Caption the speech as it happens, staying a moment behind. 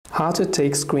How to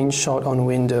take screenshot on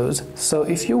Windows. So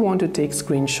if you want to take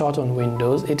screenshot on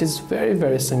Windows, it is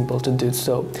very simple to do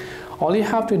so. All you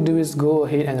have to do is go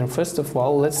ahead and first of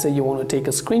all, let's say you want to take a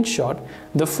screenshot.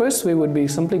 The first way would be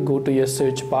simply go to your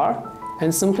search bar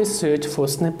and simply search for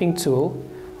Snipping Tool.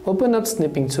 Open up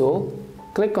Snipping Tool,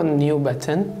 click on New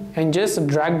button and just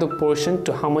drag the portion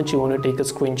to how much you want to take a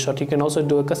screenshot. You can also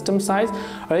do a custom size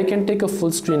or you can take a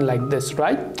full screen like this,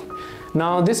 right?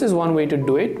 Now this is one way to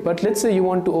do it, but let's say you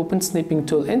want to open Snipping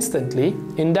Tool instantly.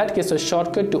 In that case, a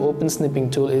shortcut to open Snipping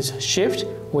Tool is Shift,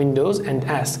 Windows and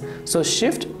S. So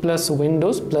Shift plus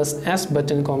Windows plus S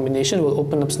button combination will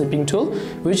open up Snipping Tool,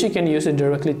 which you can use to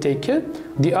directly take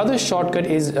it. The other shortcut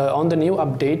is on the new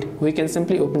update, we can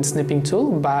simply open Snipping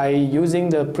Tool by using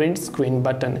the print screen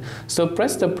button. So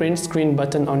press the print screen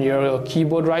button on your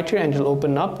keyboard right here and it'll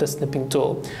open up the Snipping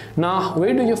Tool. Now,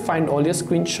 where do you find all your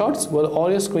screenshots? Well,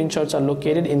 all your screenshots are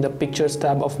located in the Pictures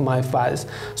tab of My Files.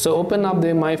 So open up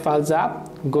the My Files app,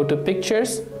 go to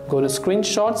Pictures, go to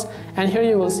Screenshots, and here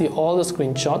you will see all the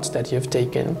screenshots that you've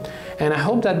taken. And I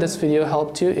hope that this video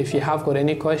helped you. If you have got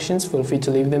any questions, feel free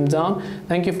to leave them down.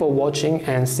 Thank you for watching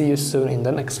and see you soon in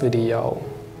the next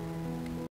video.